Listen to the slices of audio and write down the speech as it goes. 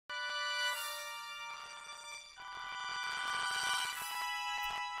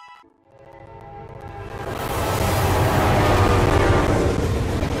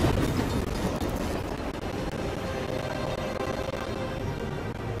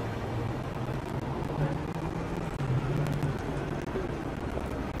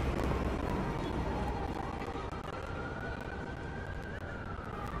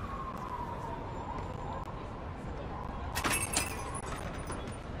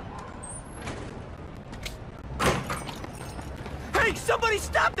Hey, somebody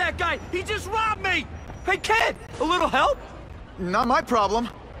stop that guy! He just robbed me! Hey, kid, a little help? Not my problem.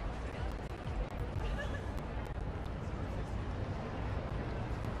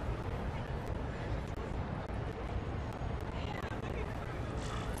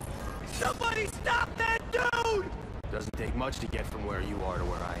 Somebody stop that dude! Doesn't take much to get from where you are to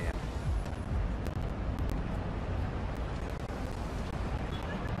where I am.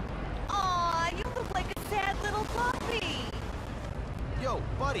 Aw, you look like a sad little puppy. Yo,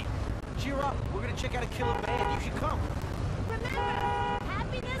 buddy, cheer up. We're gonna check out a killer band. You should come. Remember,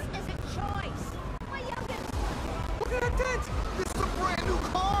 happiness is a choice. My youngest. Look at that dent! This is a brand new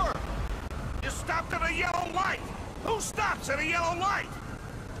car! You stopped at a yellow light! Who stops at a yellow light?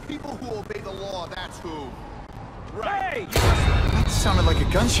 People who obey the law, that's who. Hey! That sounded like a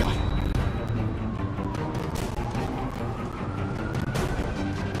gunshot.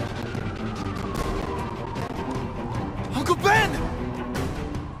 Uncle Ben!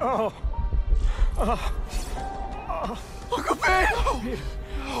 Oh. Uncle Ben!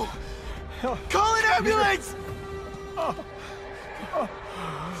 Call an ambulance!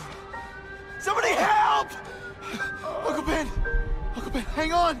 Somebody help! Uncle Ben! Uncle Ben,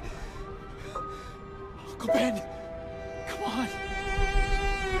 hang on! Uncle Ben! Come on!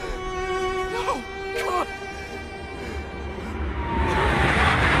 No! Come on!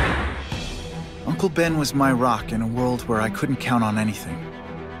 Uncle Ben was my rock in a world where I couldn't count on anything.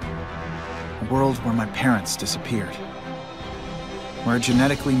 A world where my parents disappeared. Where a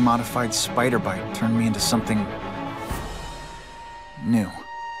genetically modified spider bite turned me into something new.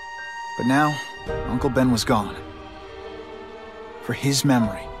 But now, Uncle Ben was gone. For his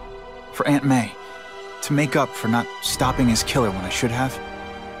memory, for Aunt May, to make up for not stopping his killer when I should have,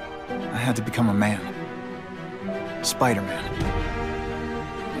 I had to become a man. Spider-Man.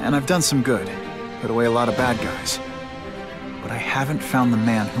 And I've done some good, put away a lot of bad guys. But I haven't found the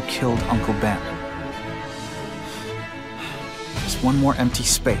man who killed Uncle Ben. Just one more empty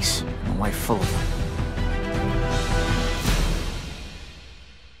space in a life full of them.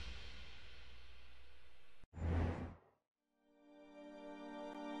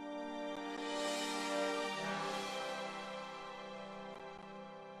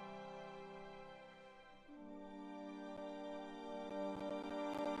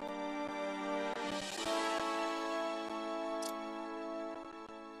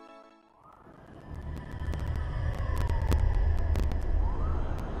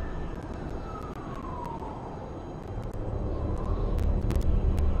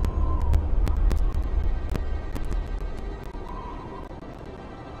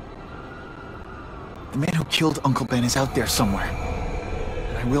 The man who killed Uncle Ben is out there somewhere.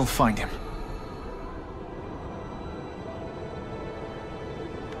 And I will find him.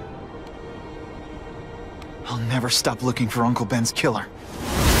 I'll never stop looking for Uncle Ben's killer.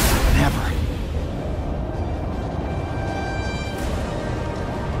 Never.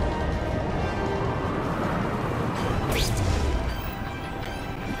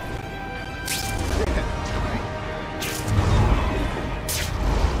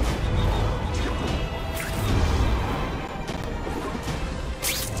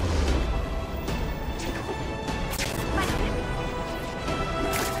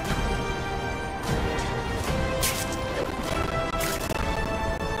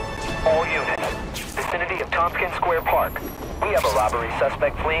 All units, vicinity of Tompkins Square Park. We have a robbery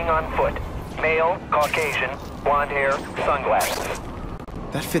suspect fleeing on foot. Male, Caucasian, blonde hair, sunglasses.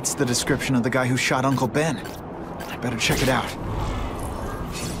 That fits the description of the guy who shot Uncle Ben. I better check it out.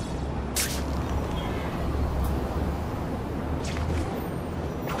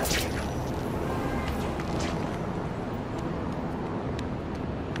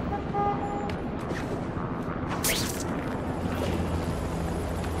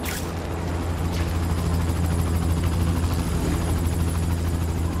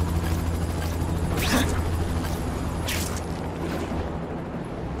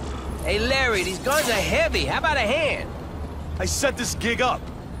 Hey, Larry, these guns are heavy. How about a hand? I set this gig up.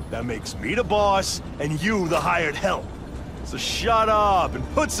 That makes me the boss, and you the hired help. So shut up and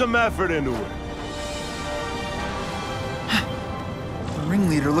put some effort into it. The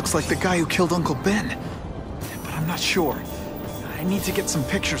ringleader looks like the guy who killed Uncle Ben. But I'm not sure. I need to get some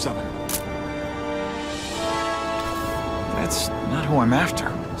pictures of him. That's not who I'm after.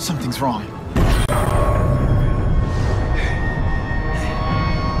 Something's wrong.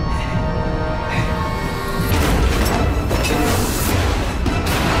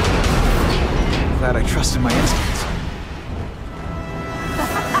 Glad I trusted my instincts.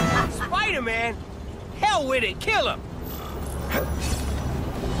 Spider-Man? Hell with it, kill him!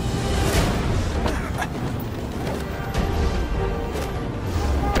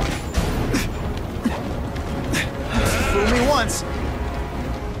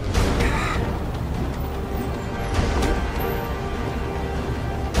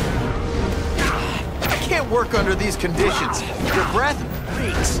 can't work under these conditions. Your breath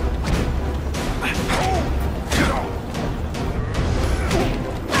reeks.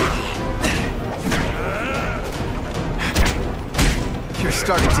 You're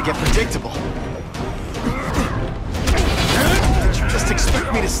starting to get predictable. Did you just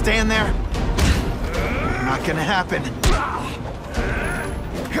expect me to stand there? Not gonna happen.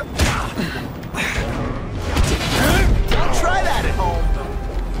 Try that at home.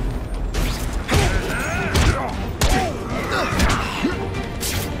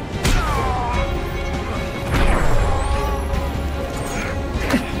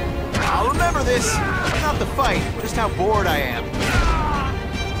 I'll remember this. Not the fight, just how bored I am.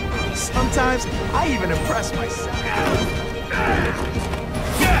 Sometimes I even impress myself.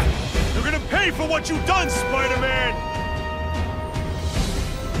 Yeah! You're gonna pay for what you've done, Spider-Man!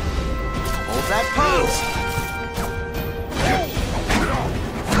 Hold that pose.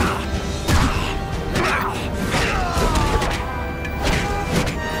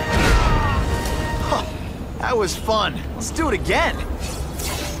 Huh, that was fun. Let's do it again.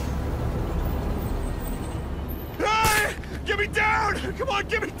 Hey! Get me down! Come on,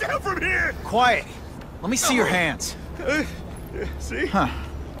 get me down from here! Quiet. Let me see your hands. See? Huh.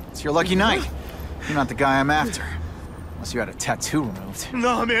 It's your lucky night. You're not the guy I'm after. Unless you had a tattoo removed.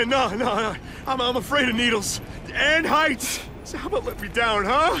 No, man, no. I'm afraid of needles. And heights. So how about let me down,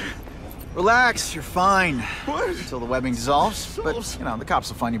 huh? Relax, you're fine. What? Until the webbing dissolves. But, you know, the cops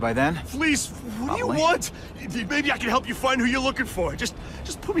will find you by then. Please, what do you Probably. want? Maybe I can help you find who you're looking for. Just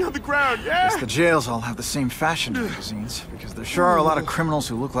put me on the ground, yeah? Guess the jails all have the same fashion magazines, because there sure are a lot of criminals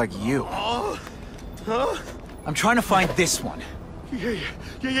who look like you. Huh? I'm trying to find this one.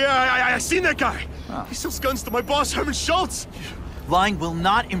 Yeah, I seen that guy. Oh. He sells guns to my boss, Herman Schultz. Lying will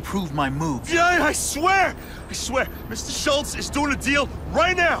not improve my moves. Yeah, I swear. Mr. Schultz is doing a deal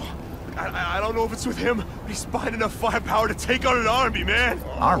right now. I don't know if it's with him, but he's buying enough firepower to take on an army, man.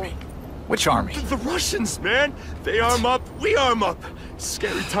 Army? Which army? The Russians, man. They arm up, we arm up.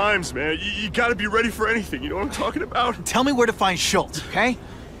 Scary times, man. You gotta be ready for anything, you know what I'm talking about? Tell me where to find Schultz, okay?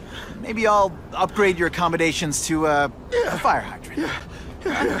 Maybe I'll upgrade your accommodations to, a fire hydrant.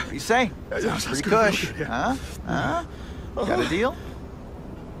 Yeah. What do you say? Yeah, Sounds sounds pretty good. cush. Yeah. Huh? Got a deal?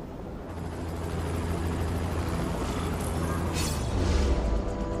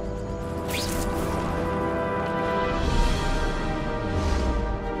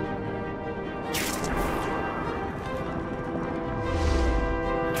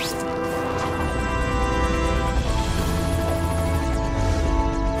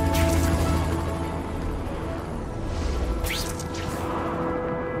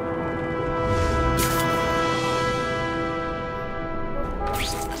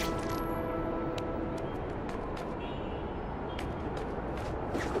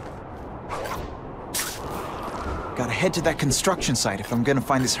 Gotta head to that construction site if I'm gonna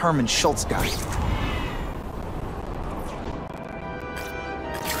find this Herman Schultz guy.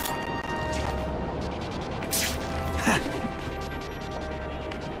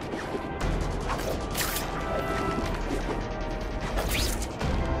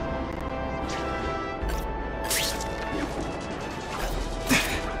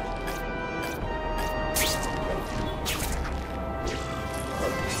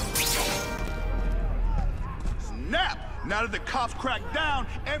 Now that the cops cracked down,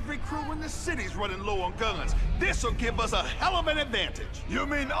 every crew in the city's running low on guns. This'll give us a hell of an advantage. You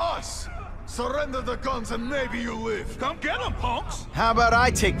mean us? Surrender the guns and maybe you live. Come get them, punks! How about I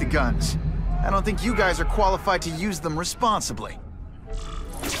take the guns? I don't think you guys are qualified to use them responsibly.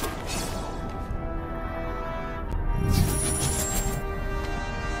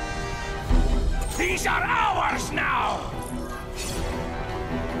 These are ours now!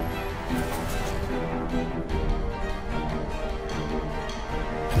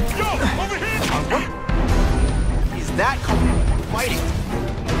 Yo, over here! Is that called fighting?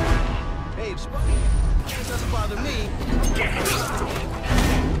 Hey, Spuddy. It doesn't bother me.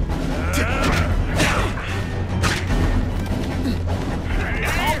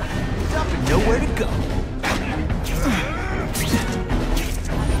 Nowhere to go.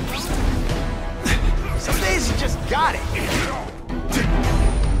 Some days you just got it.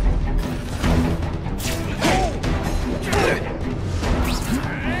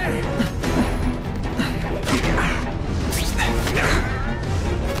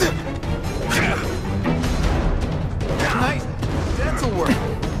 Nice dental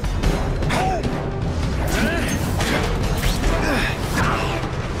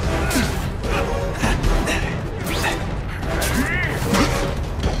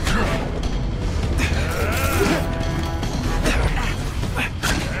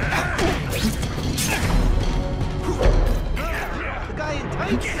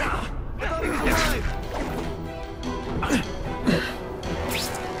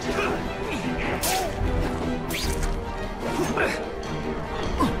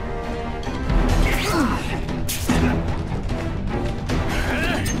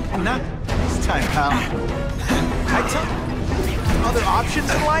somehow. I tell you, other options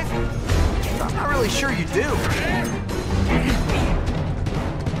in life? I'm not really sure you do.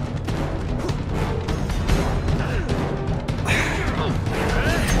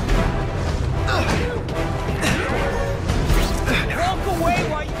 Walk away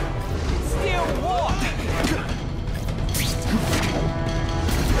while you still walk!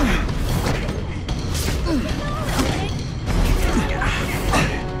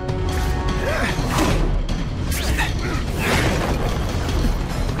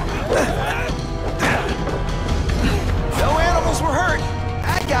 No animals were hurt.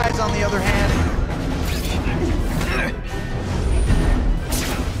 Bad guys, on the other hand.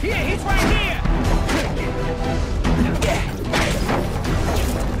 Here, he's right here!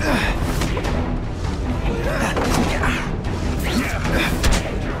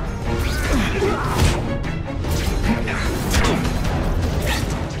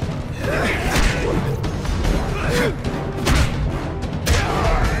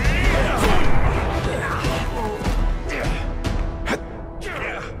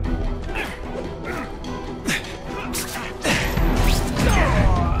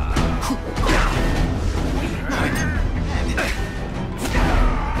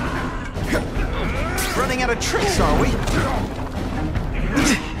 Running out of tricks, are we?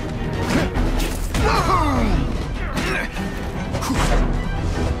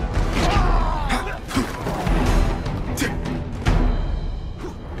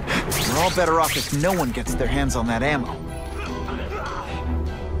 We're all better off if no one gets their hands on that ammo.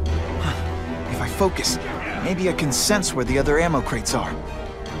 If I focus, maybe I can sense where the other ammo crates are.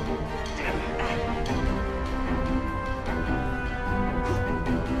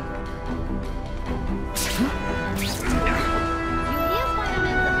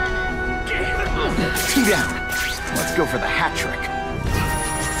 Two down. Let's go for the hat trick.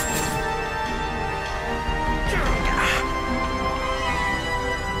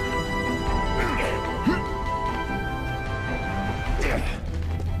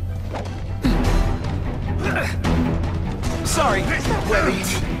 Sorry, Webby.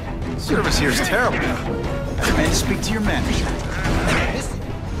 Service here's terrible. I demand to speak to your manager.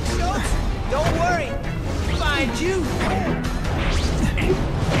 Don't worry. Find you.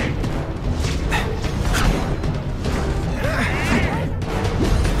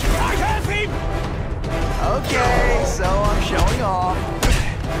 Okay, so I'm showing off.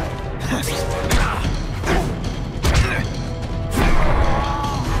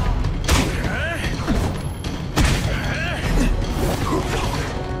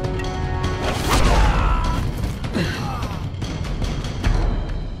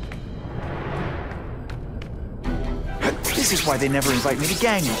 This is why they never invite me to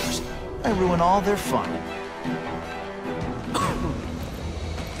gang wars. I ruin all their fun.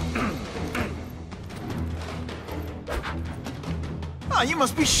 Ah, you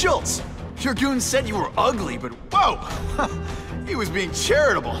must be Schultz. Your goon said you were ugly, but whoa! He was being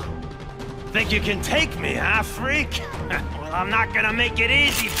charitable. Think you can take me, huh, freak? Well, I'm not gonna make it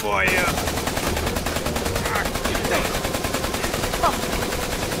easy for you.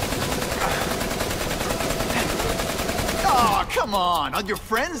 Oh, come on. All your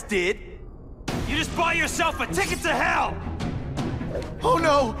friends did. You just bought yourself a ticket to hell! Oh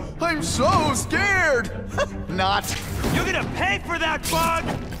no, I'm so scared. Not. You're gonna pay for that, bug!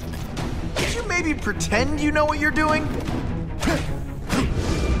 Could you maybe pretend you know what you're doing?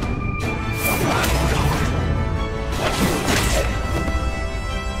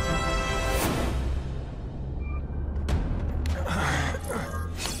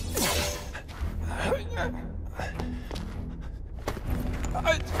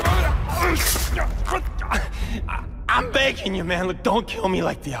 I'm begging you, man. Look, don't kill me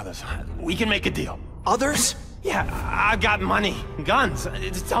like the others. We can make a deal. Others? Yeah, I've got money, guns.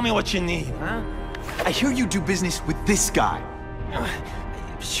 Just tell me what you need, huh? I hear you do business with this guy.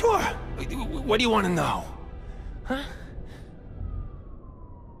 Sure. What do you want to know? Huh?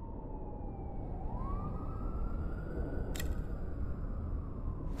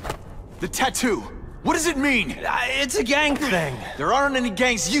 The tattoo. What does it mean? It's a gang thing. There aren't any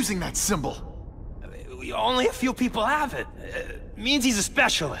gangs using that symbol. Only a few people have it. Means he's a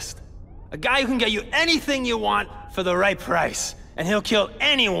specialist. A guy who can get you anything you want for the right price. And he'll kill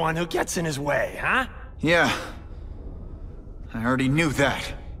anyone who gets in his way, huh? Yeah. I already knew that.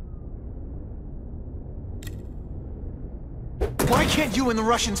 Why can't you and the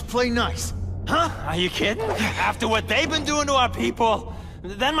Russians play nice? Huh? Are you kidding? After what they've been doing to our people,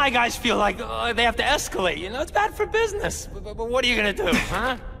 then my guys feel like they have to escalate. You know, it's bad for business. But what are you gonna do,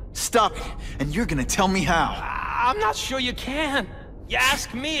 huh? Stop it, and you're gonna tell me how. I'm not sure you can. You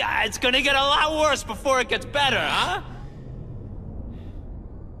ask me, it's gonna get a lot worse before it gets better, huh?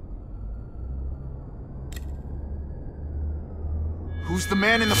 Who's the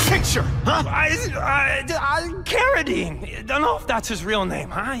man in the picture, huh? Carradine. Don't know if that's his real name,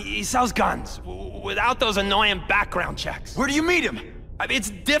 huh? He sells guns, without those annoying background checks. Where do you meet him? I mean, it's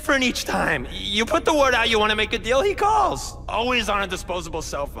different each time. You put the word out you want to make a deal, he calls. Always on a disposable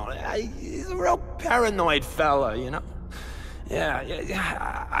cell phone. He's a real paranoid fella, you know? Yeah,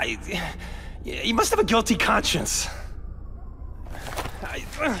 he must have a guilty conscience.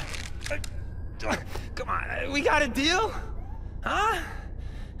 Come on, we got a deal? Huh?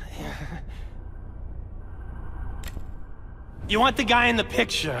 You want the guy in the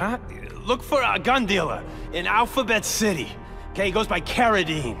picture, huh? Look for a gun dealer in Alphabet City. Okay, he goes by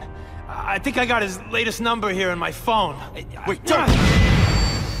Carradine. I think I got his latest number here in my phone. Wait, don't!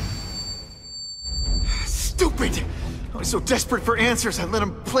 Stupid! I was so desperate for answers, I let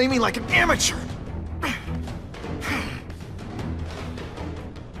him play me like an amateur!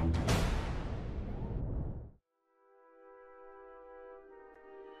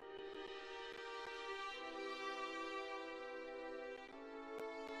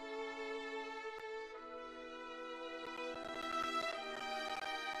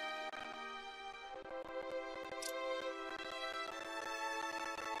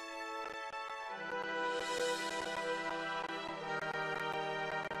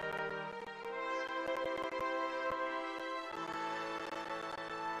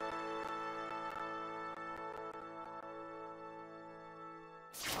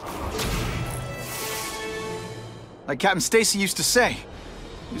 Like Captain Stacy used to say,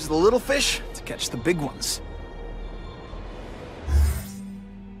 use the little fish to catch the big ones.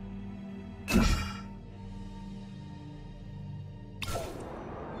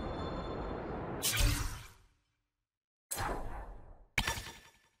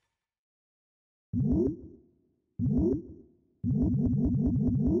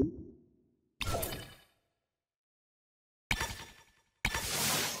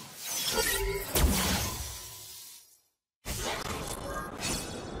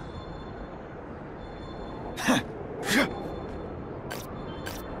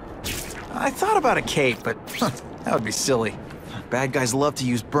 I thought about a cape, but that would be silly. Bad guys love to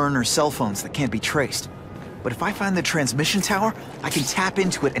use burner cell phones that can't be traced. But if I find the transmission tower, I can tap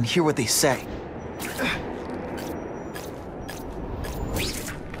into it and hear what they say.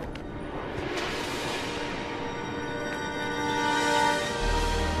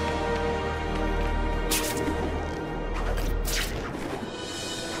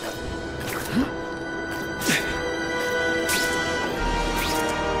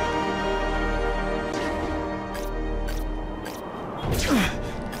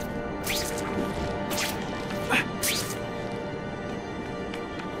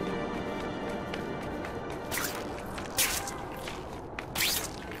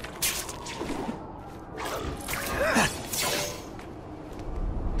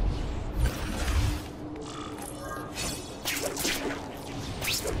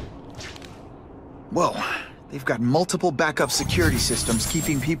 Whoa, they've got multiple backup security systems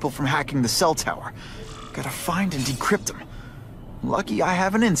keeping people from hacking the cell tower. Gotta find and decrypt them. Lucky I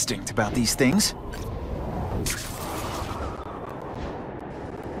have an instinct about these things.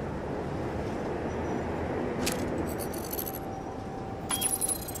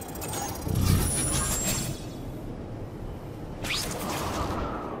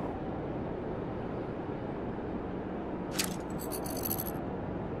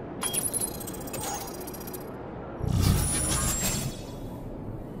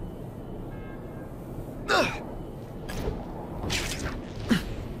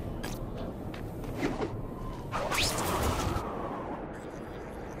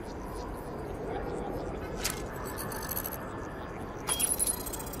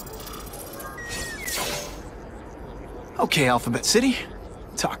 Okay, Alphabet City,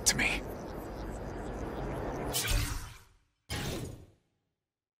 talk to me.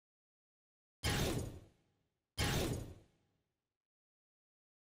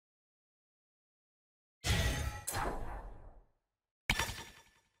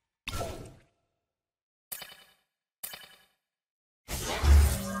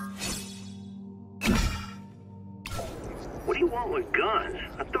 What do you want with guns?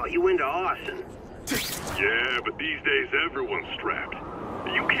 I thought you were into arson. Yeah, but these days everyone's strapped.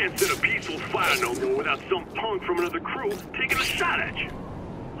 You can't set a peaceful fire no more without some punk from another crew taking a shot at you.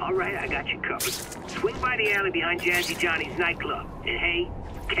 All right, I got you covered. Swing by the alley behind Jazzy Johnny's nightclub. And hey,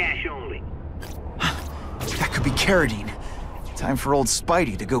 cash only. That could be Carradine. Time for old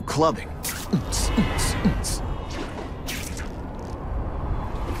Spidey to go clubbing.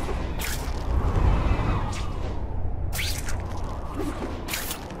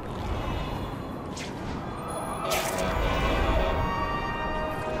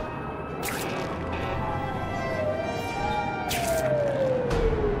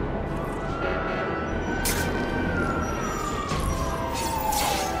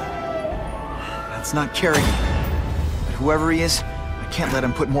 It's not Kerrigan. But whoever he is, I can't let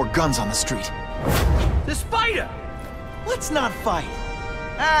him put more guns on the street. The spider! Let's not fight.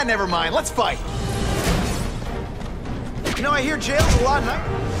 Ah, never mind. Let's fight. You know, I hear jail's a lot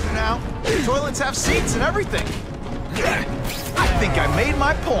nicer now. Toilets have seats and everything. I think I made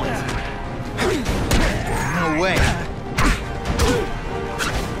my point. No way.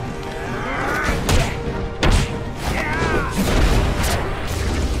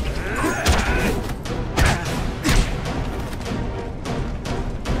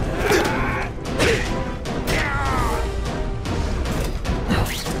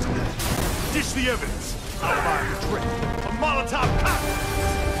 Dish the evidence. Outline the trick. A Molotov cocktail.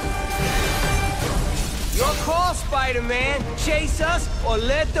 Your call, Spider-Man. Chase us or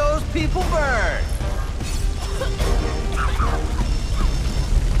let those people burn.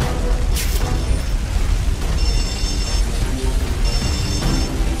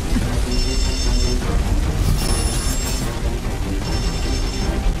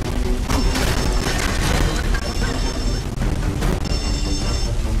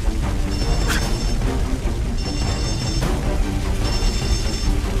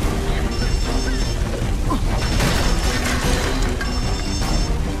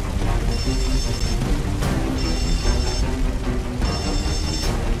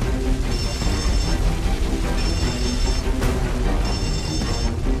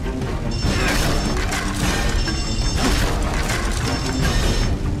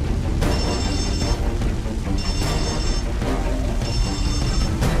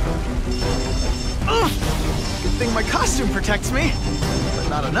 My costume protects me, but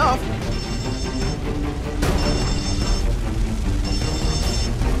not enough.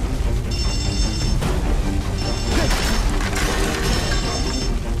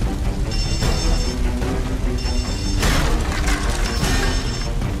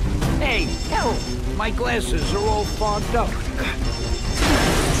 Hey, help! My glasses are all fogged up.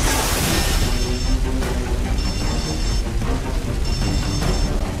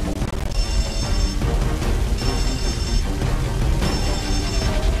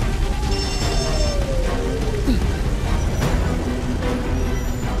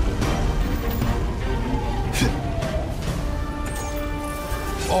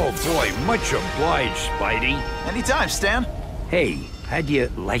 Oh boy, much obliged, Spidey. Anytime, Stan. Hey, how'd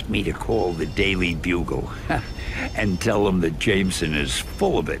you like me to call the Daily Bugle and tell them that Jameson is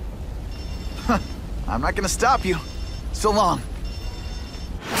full of it? I'm not gonna stop you. So long.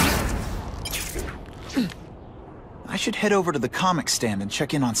 I should head over to the comic stand and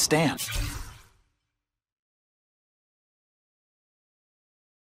check in on Stan.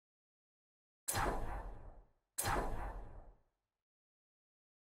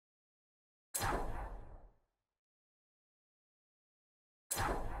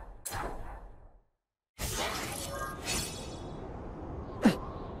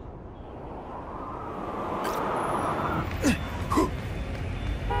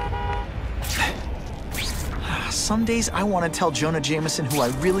 Some days I want to tell Jonah Jameson who I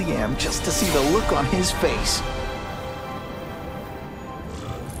really am just to see the look on his face.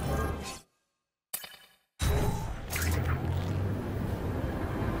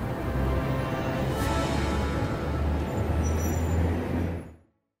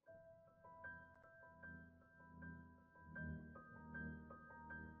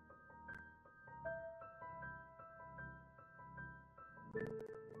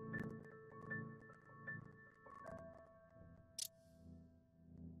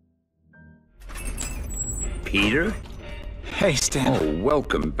 Peter? Hey, Stan. Oh,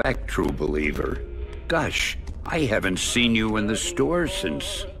 welcome back, true believer. Gosh, I haven't seen you in the store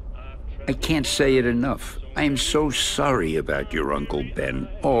since... I can't say it enough. I am so sorry about your Uncle Ben.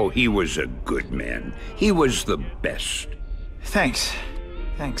 Oh, he was a good man. He was the best. Thanks.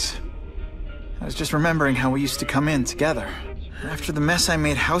 Thanks. I was just remembering how we used to come in together. After the mess I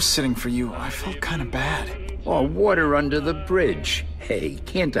made house-sitting for you, I felt kind of bad. Oh, water under the bridge. Hey,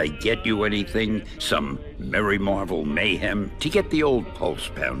 can't I get you anything? Some Merry Marvel mayhem to get the old pulse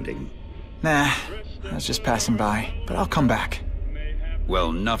pounding? Nah, I was just passing by, but I'll come back. Well,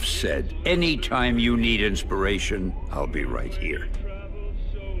 enough said. Anytime you need inspiration, I'll be right here.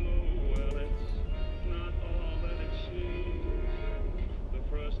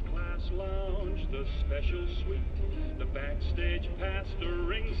 The special suite, the backstage pass, the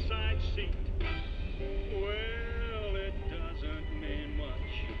ringside seat. Well, it doesn't mean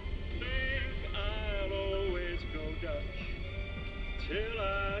much. Think I'll always go Dutch till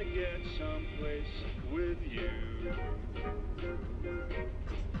I get someplace with you.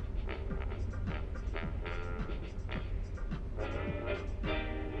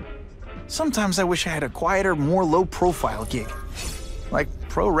 Sometimes I wish I had a quieter, more low-profile gig. Like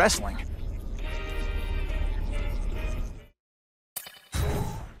pro wrestling.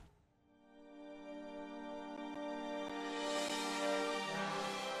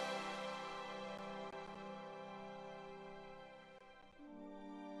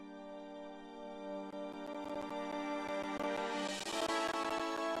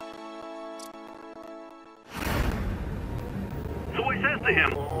 So he says to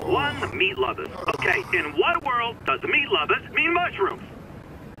him, one, meat lovers. Okay, in what world does meat lovers mean mushrooms?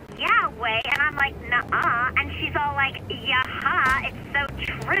 Yahweh, and I'm like, nuh-uh, and she's all like, yaha, it's so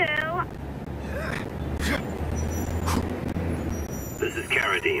true. This is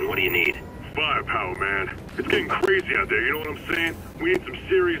Carradine, what do you need? Firepower, man. It's getting crazy out there, you know what I'm saying? We need some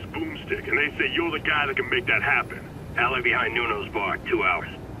serious boomstick, and they say you're the guy that can make that happen. Alley behind Nuno's bar, 2 hours.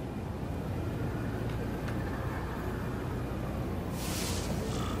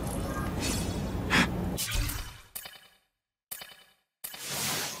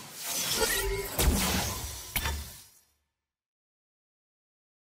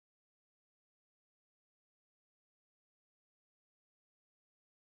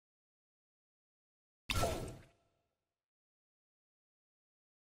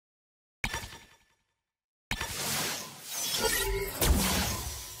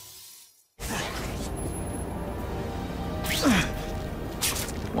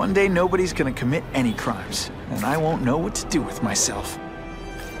 One day nobody's gonna commit any crimes, and I won't know what to do with myself.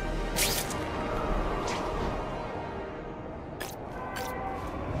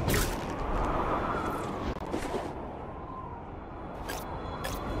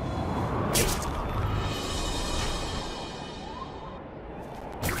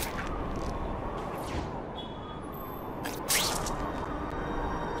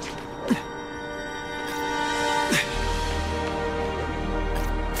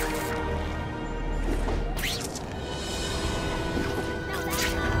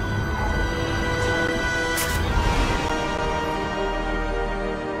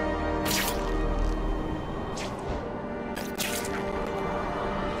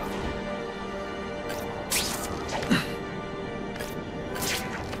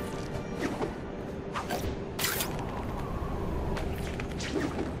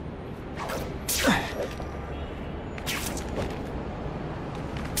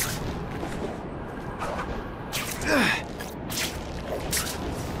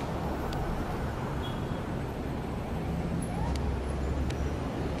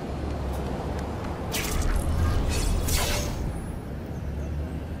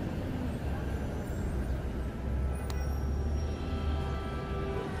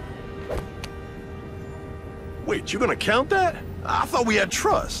 Wait, you gonna count that? I thought we had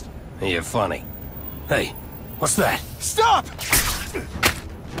trust. You're funny. Hey, what's that? Stop!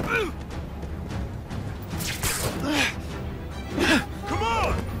 Come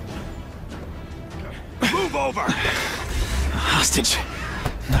on! Move over! Hostage.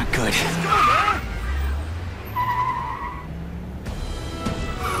 Not good.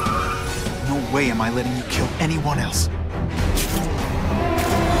 No way am I letting you kill anyone else.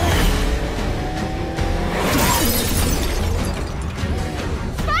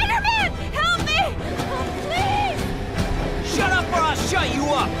 Spider-Man! Help me! Please! Shut up or I'll shut you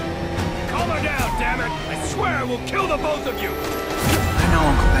up! Calm her down, damn it! I swear I will kill the both of you! I know,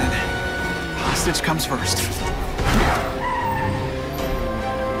 Uncle Ben. Hostage comes first.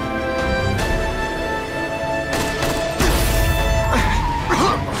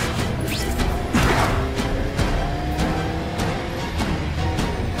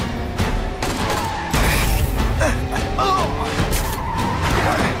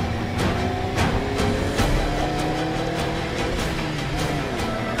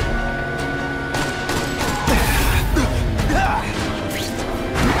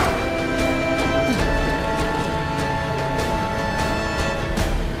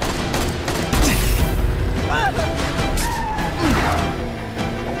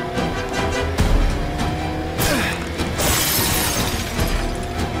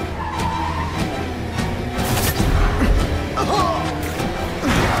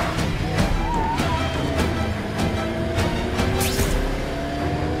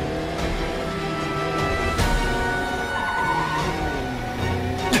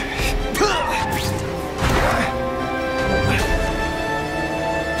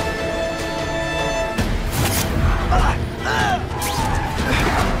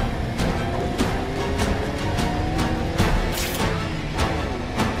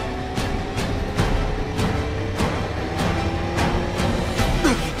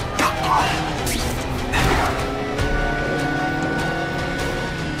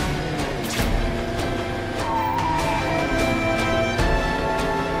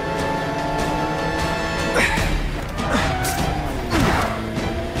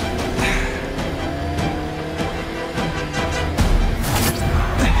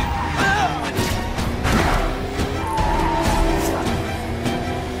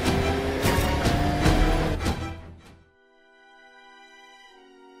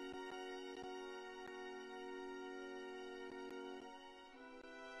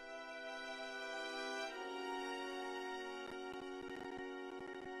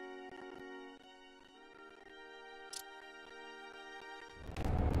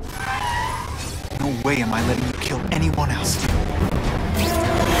 No way am I letting you kill anyone else.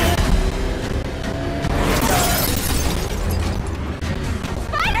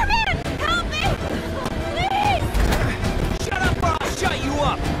 Spider-Man! Help me! Please! Shut up or I'll shut you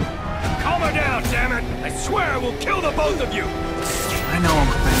up! Calm her down, damn it! I swear I will kill the both of you! I know,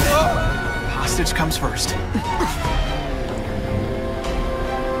 Uncle Ben. Hostage comes first.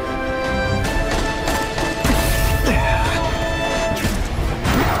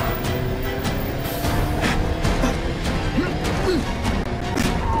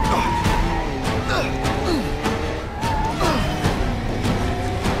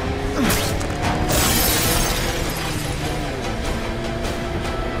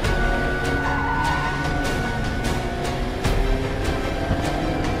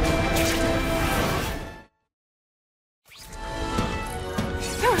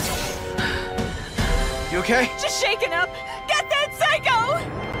 You okay? Just shaken up! Get that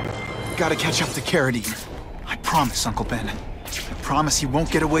psycho! Gotta catch up to Carradine. I promise, Uncle Ben. I promise he won't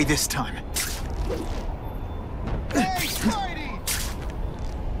get away this time. Hey, Spidey!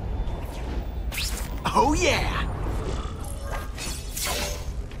 Oh, yeah!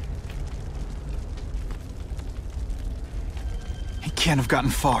 He can't have gotten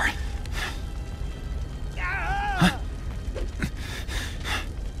far.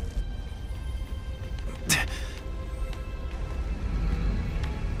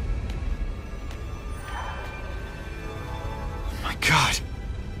 God.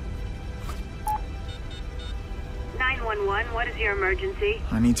 911, what is your emergency?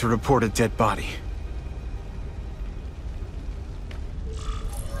 I need to report a dead body.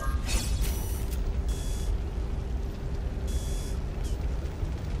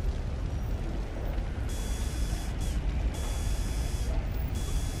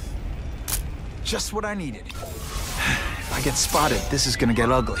 Just what I needed. If I get spotted, this is gonna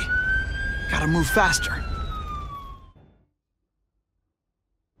get ugly. Gotta move faster.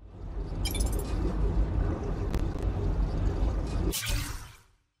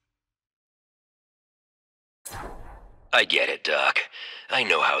 I get it, Doc. I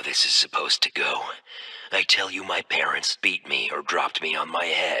know how this is supposed to go. I tell you, my parents beat me or dropped me on my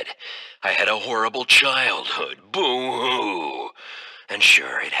head. I had a horrible childhood. Boo-hoo! And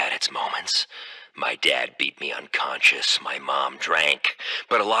sure, it had its moments. My dad beat me unconscious, my mom drank.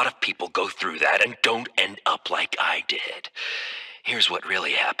 But a lot of people go through that and don't end up like I did. Here's what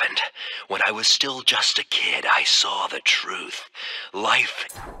really happened. When I was still just a kid, I saw the truth. Life...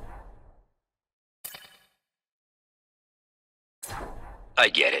 I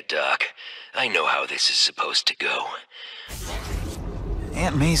get it, Doc. I know how this is supposed to go.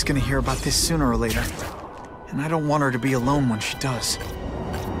 Aunt May's gonna hear about this sooner or later. And I don't want her to be alone when she does.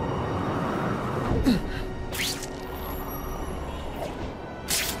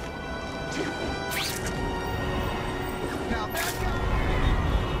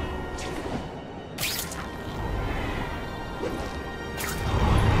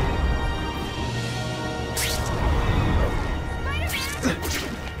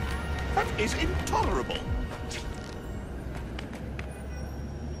 Is intolerable.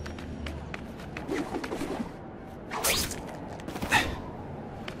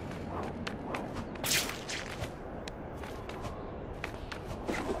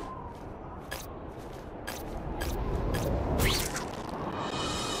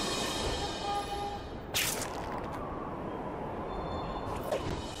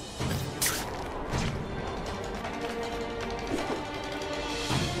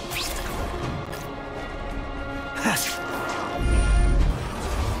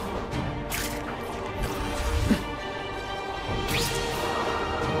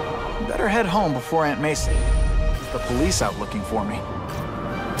 Better head home before Aunt May sees the police out looking for me.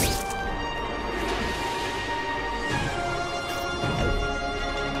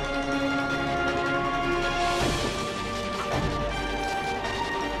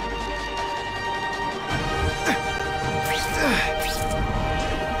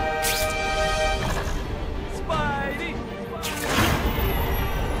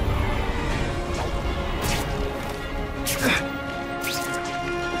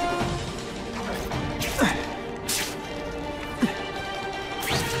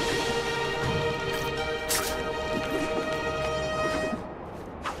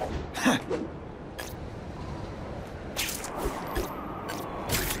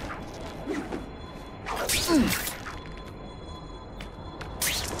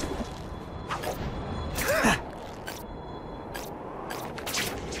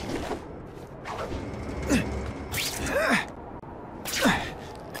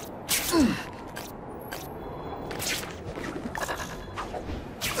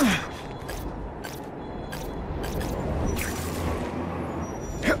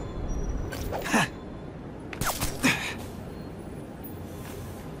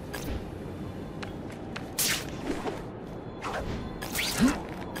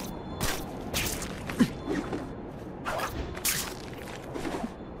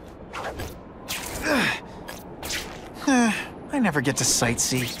 never get to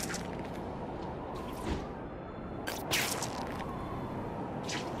sightsee.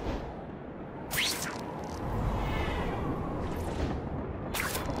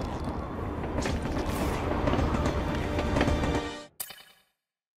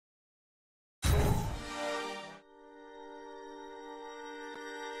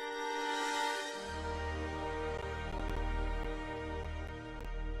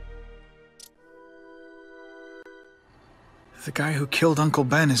 The guy who killed Uncle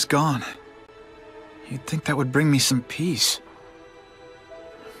Ben is gone. You'd think that would bring me some peace.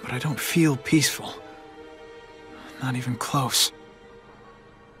 But I don't feel peaceful. Not even close.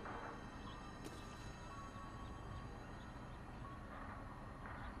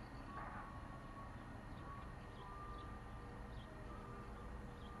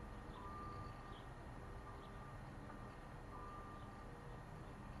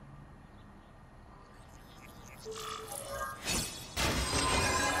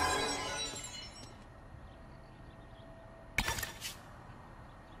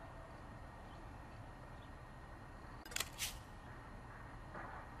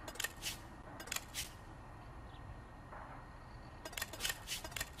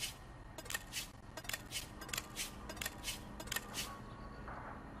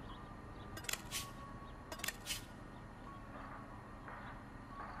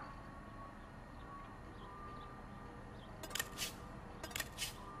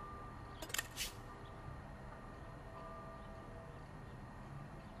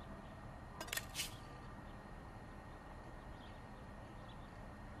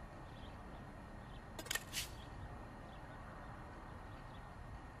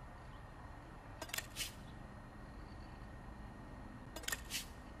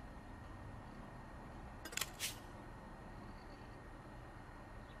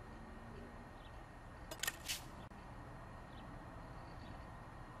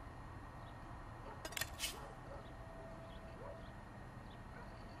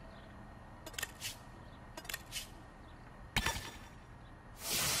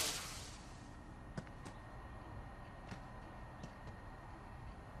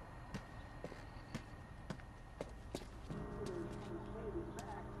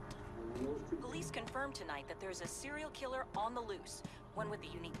 Police confirmed tonight that there's a serial killer on the loose, one with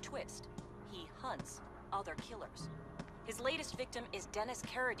a unique twist. He hunts other killers. His latest victim is Dennis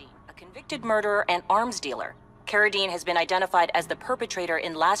Carradine, a convicted murderer and arms dealer. Carradine has been identified as the perpetrator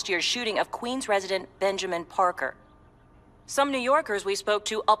in last year's shooting of Queens resident Benjamin Parker. Some New Yorkers we spoke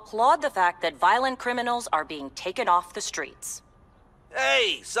to applaud the fact that violent criminals are being taken off the streets.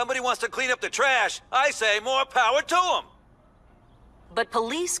 Hey, somebody wants to clean up the trash. I say more power to them. But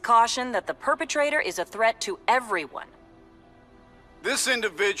police caution that the perpetrator is a threat to everyone. This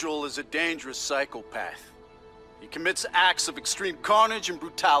individual is a dangerous psychopath. He commits acts of extreme carnage and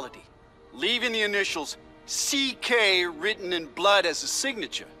brutality, leaving the initials CK written in blood as a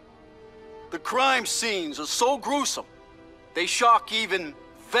signature. The crime scenes are so gruesome, they shock even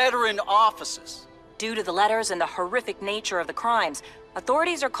veteran officers. Due to the letters and the horrific nature of the crimes,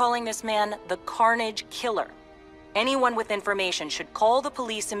 authorities are calling this man the Carnage Killer. Anyone with information should call the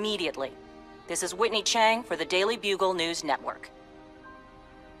police immediately. This is Whitney Chang for the Daily Bugle News Network.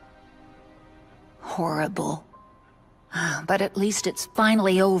 Horrible. But at least it's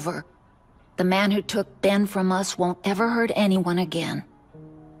finally over. The man who took Ben from us won't ever hurt anyone again.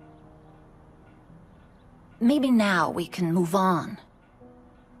 Maybe now we can move on.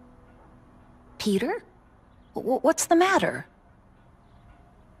 Peter? What's the matter?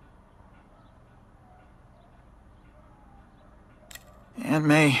 Aunt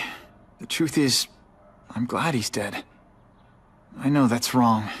May, the truth is, I'm glad he's dead. I know that's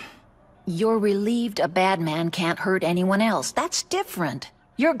wrong. You're relieved a bad man can't hurt anyone else. That's different.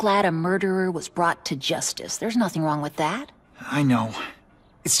 You're glad a murderer was brought to justice. There's nothing wrong with that. I know.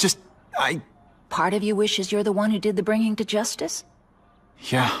 It's just, Part of you wishes you're the one who did the bringing to justice?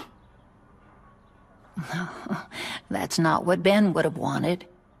 Yeah. That's not what Ben would have wanted.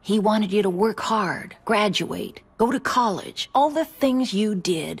 He wanted you to work hard, graduate, go to college, all the things you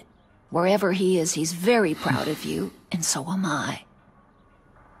did. Wherever he is, he's very proud of you, and so am I.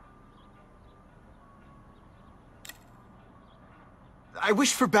 I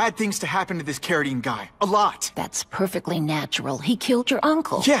wish for bad things to happen to this Carradine guy. A lot. That's perfectly natural. He killed your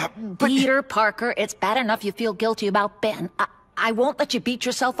uncle. Yeah, but... Peter Parker, it's bad enough you feel guilty about Ben. I won't let you beat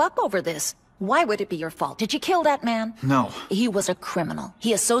yourself up over this. Why would it be your fault? Did you kill that man? No. He was a criminal.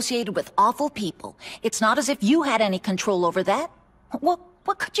 He associated with awful people. It's not as if you had any control over that. What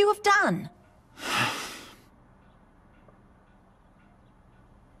could you have done?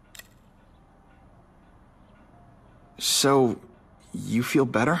 So, You feel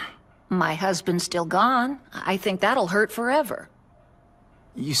better? My husband's still gone. I think that'll hurt forever.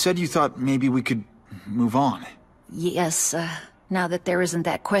 You said you thought maybe we could move on. Yes, now that there isn't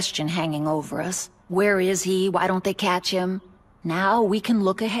that question hanging over us. Where is he? Why don't they catch him? Now we can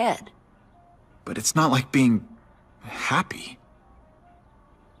look ahead. But it's not like being happy.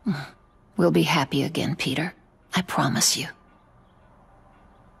 We'll be happy again, Peter. I promise you.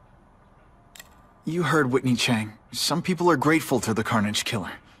 You heard Whitney Chang. Some people are grateful to the Carnage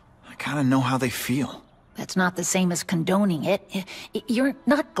Killer. I kinda know how they feel. That's not the same as condoning it. You're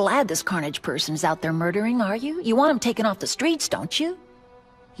not glad this Carnage person's out there murdering, are you? You want him taken off the streets, don't you?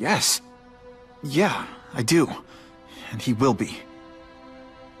 Yes. Yeah, I do. And he will be.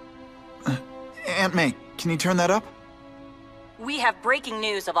 Aunt May, can you turn that up? We have breaking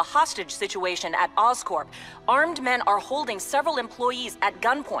news of a hostage situation at Oscorp. Armed men are holding several employees at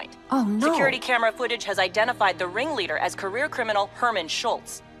gunpoint. Oh, no. Security camera footage has identified the ringleader as career criminal Herman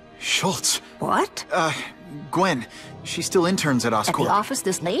Schultz. Schultz? What? Gwen. She still interns at Oscorp. At the office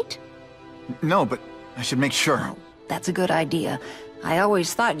this late? No, but I should make sure. Oh, that's a good idea. I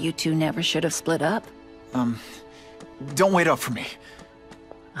always thought you two never should have split up. Don't wait up for me.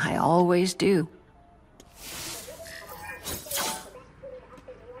 I always do.